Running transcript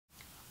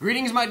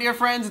Greetings, my dear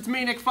friends. It's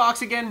me, Nick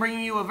Fox, again,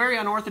 bringing you a very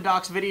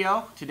unorthodox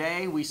video.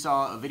 Today, we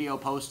saw a video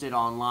posted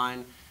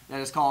online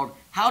that is called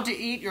How to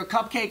Eat Your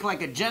Cupcake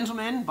Like a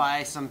Gentleman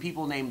by some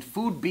people named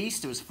Food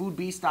Beast. It was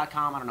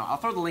foodbeast.com. I don't know. I'll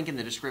throw the link in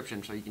the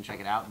description so you can check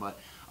it out. But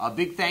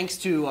big thanks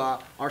to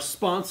our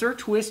sponsor,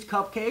 Twist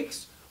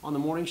Cupcakes, on the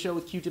morning show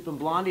with Q-Tip and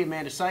Blondie,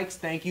 Amanda Sykes.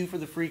 Thank you for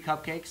the free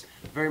cupcakes.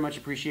 Very much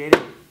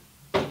appreciated.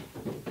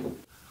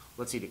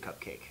 Let's eat a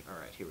cupcake. All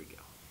right, here we go.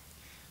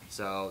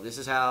 So this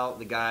is how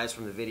the guys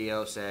from the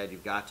video said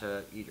you've got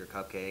to eat your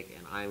cupcake,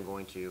 and I'm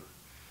going to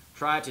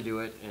try to do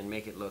it and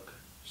make it look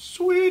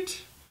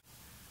sweet.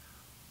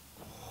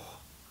 Oh,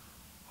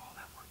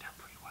 that worked out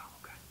pretty well,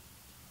 okay.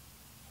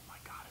 Oh my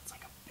God, it's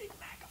like a Big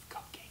Mac of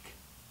cupcake.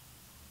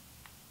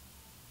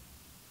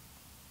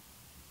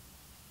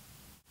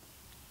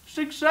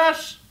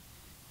 Success!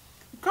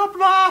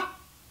 Cupla!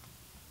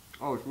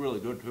 Oh, it's really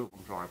good too.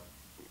 I'm sorry.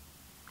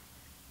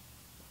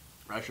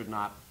 I should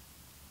not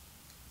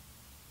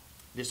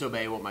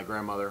disobey what my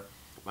grandmother,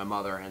 my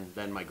mother, and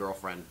then my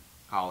girlfriend,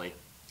 Holly,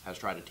 has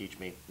tried to teach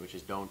me, which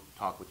is don't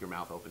talk with your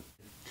mouth open.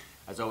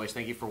 As always,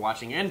 thank you for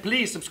watching, and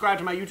please subscribe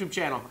to my YouTube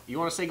channel. You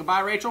want to say goodbye,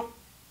 Rachel?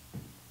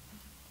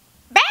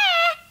 Bye!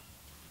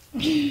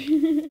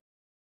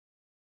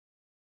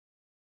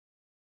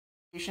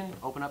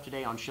 Open up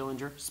today on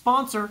Schillinger.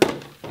 Sponsor!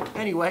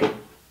 Anyway.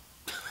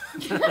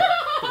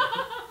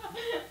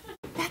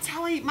 That's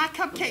how I eat my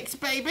cupcakes,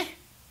 baby!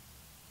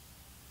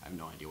 I have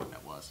no idea what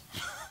that was.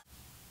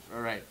 All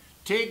right,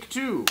 take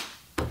two.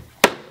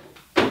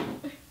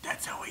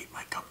 That's how I eat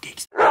my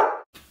cupcakes.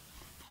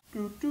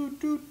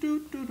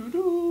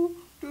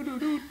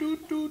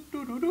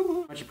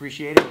 Much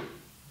appreciated.